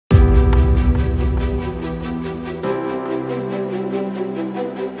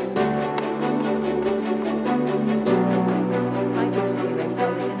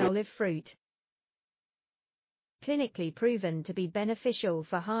fruit. Clinically proven to be beneficial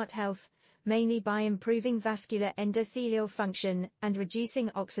for heart health, mainly by improving vascular endothelial function and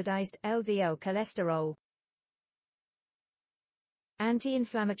reducing oxidized LDL cholesterol.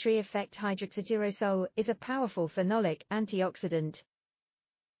 Anti-inflammatory effect. Hydroxytyrosol is a powerful phenolic antioxidant.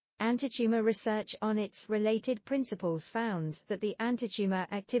 Antitumor research on its related principles found that the antitumor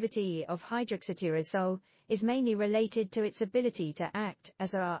activity of hydroxytyrosol is mainly related to its ability to act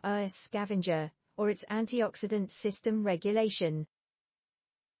as a scavenger, or its antioxidant system regulation.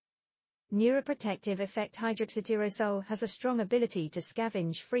 Neuroprotective effect. Hydroxytyrosol has a strong ability to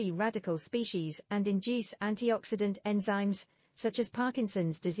scavenge free radical species and induce antioxidant enzymes, such as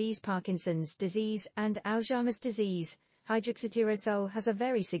Parkinson's disease, and Alzheimer's disease. Hydroxytyrosol has a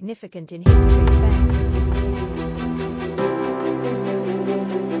very significant inhibitory effect.